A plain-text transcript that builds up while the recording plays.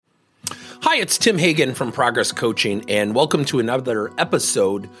Hi, it's Tim Hagen from Progress Coaching, and welcome to another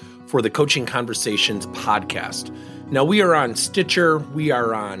episode for the Coaching Conversations podcast. Now, we are on Stitcher, we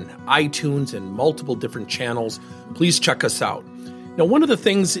are on iTunes, and multiple different channels. Please check us out. Now, one of the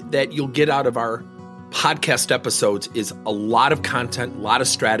things that you'll get out of our podcast episodes is a lot of content, a lot of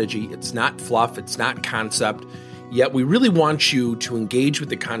strategy. It's not fluff, it's not concept, yet we really want you to engage with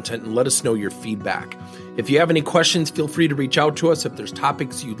the content and let us know your feedback. If you have any questions, feel free to reach out to us. If there's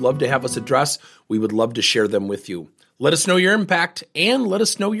topics you'd love to have us address, we would love to share them with you. Let us know your impact and let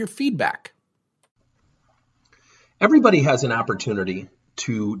us know your feedback. Everybody has an opportunity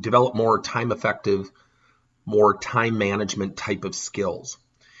to develop more time-effective, more time management type of skills.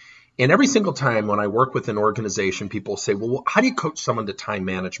 And every single time when I work with an organization, people say, well, how do you coach someone to time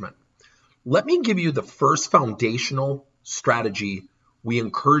management? Let me give you the first foundational strategy we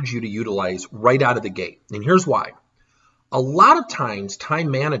encourage you to utilize right out of the gate. And here's why. A lot of times, time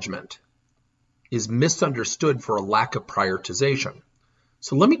management is misunderstood for a lack of prioritization.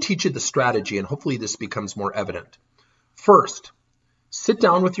 So let me teach you the strategy, and hopefully this becomes more evident. First, sit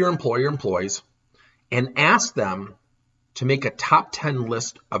down with your employees and ask them to make a top 10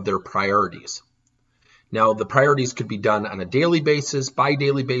 list of their priorities. Now, the priorities could be done on a daily basis,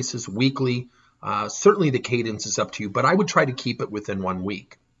 bi-daily basis, weekly. Certainly the cadence is up to you, but I would try to keep it within 1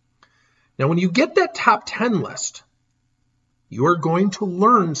 week. Now, when you get that top 10 list, you're going to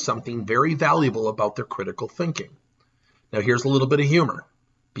learn something very valuable about their critical thinking. Now, here's a little bit of humor.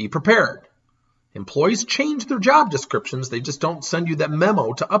 Be prepared. Employees change their job descriptions. They just don't send you that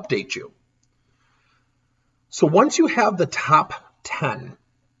memo to update you. So once you have the top 10,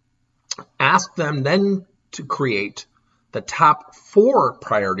 ask them then to create the top 4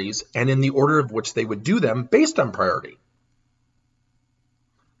 priorities and in the order of which they would do them based on priority.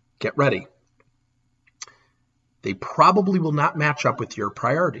 Get ready. They probably will not match up with your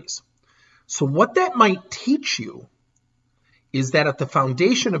priorities. So what that might teach you is that at the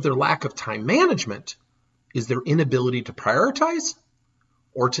foundation of their lack of time management is their inability to prioritize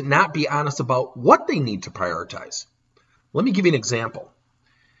or to not be honest about what they need to prioritize. Let me give you an example.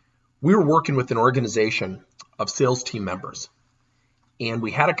 We were working with an organization of sales team members, and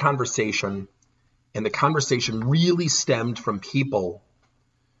we had a conversation, and the conversation really stemmed from people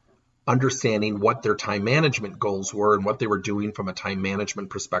understanding what their time management goals were and what they were doing from a time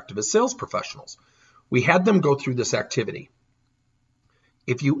management perspective as sales professionals. We had them go through this activity.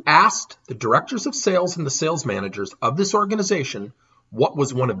 If you asked the directors of sales and the sales managers of this organization what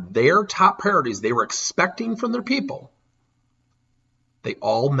was one of their top priorities they were expecting from their people, they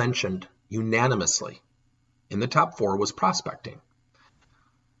all mentioned unanimously in the top 4 was prospecting.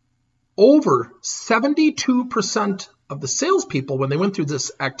 Over 72% of the salespeople, when they went through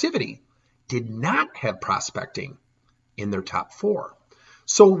this activity, did not have prospecting in their top 4.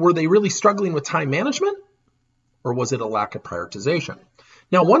 So were they really struggling with time management, or was it a lack of prioritization?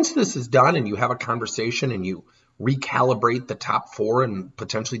 Now, once this is done and you have a conversation and you recalibrate the top 4 and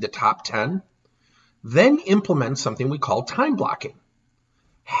potentially the top 10, then implement something we call time blocking.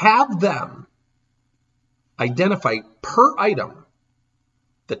 Have them identify per item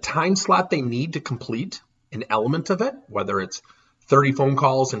the time slot they need to complete an element of it, whether it's 30 phone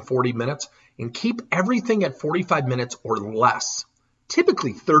calls in 40 minutes, and keep everything at 45 minutes or less,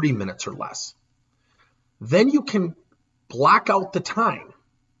 typically 30 minutes or less. Then you can block out the time,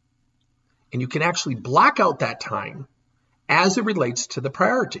 and you can actually block out that time as it relates to the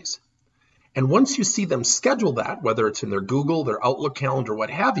priorities. And once you see them schedule that, whether it's in their Google, their Outlook calendar, what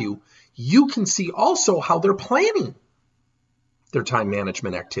have you, you can see also how they're planning their time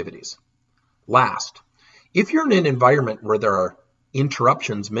management activities. Last, if you're in an environment where there are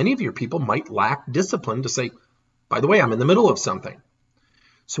interruptions, many of your people might lack discipline to say, by the way, I'm in the middle of something.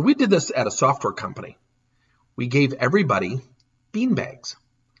 So we did this at a software company. We gave everybody beanbags.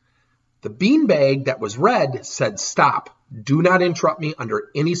 The beanbag that was red said, stop. Do not interrupt me under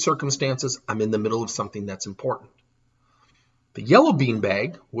any circumstances. I'm in the middle of something that's important. The yellow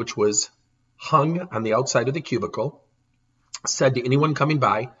beanbag, which was hung on the outside of the cubicle, said to anyone coming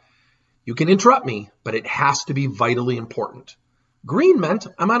by, you can interrupt me, but it has to be vitally important. Green meant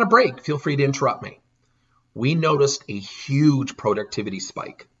I'm on a break. Feel free to interrupt me. We noticed a huge productivity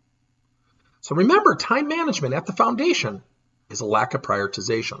spike. So remember, time management at the foundation is a lack of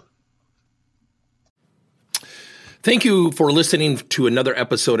prioritization. Thank you for listening to another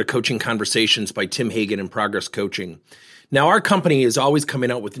episode of Coaching Conversations by Tim Hagen and Progress Coaching. Now, our company is always coming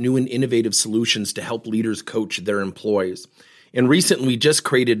out with new and innovative solutions to help leaders coach their employees. And recently, we just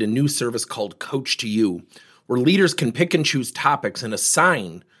created a new service called Coach to You, where leaders can pick and choose topics and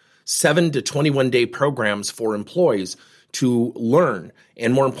assign 7 to 21 day programs for employees to learn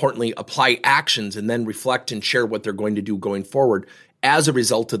and, more importantly, apply actions and then reflect and share what they're going to do going forward as a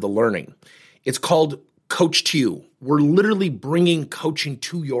result of the learning. It's called Coach to You. We're literally bringing coaching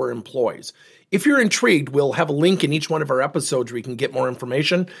to your employees. If you're intrigued, we'll have a link in each one of our episodes where you can get more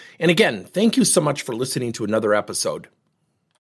information. And again, thank you so much for listening to another episode.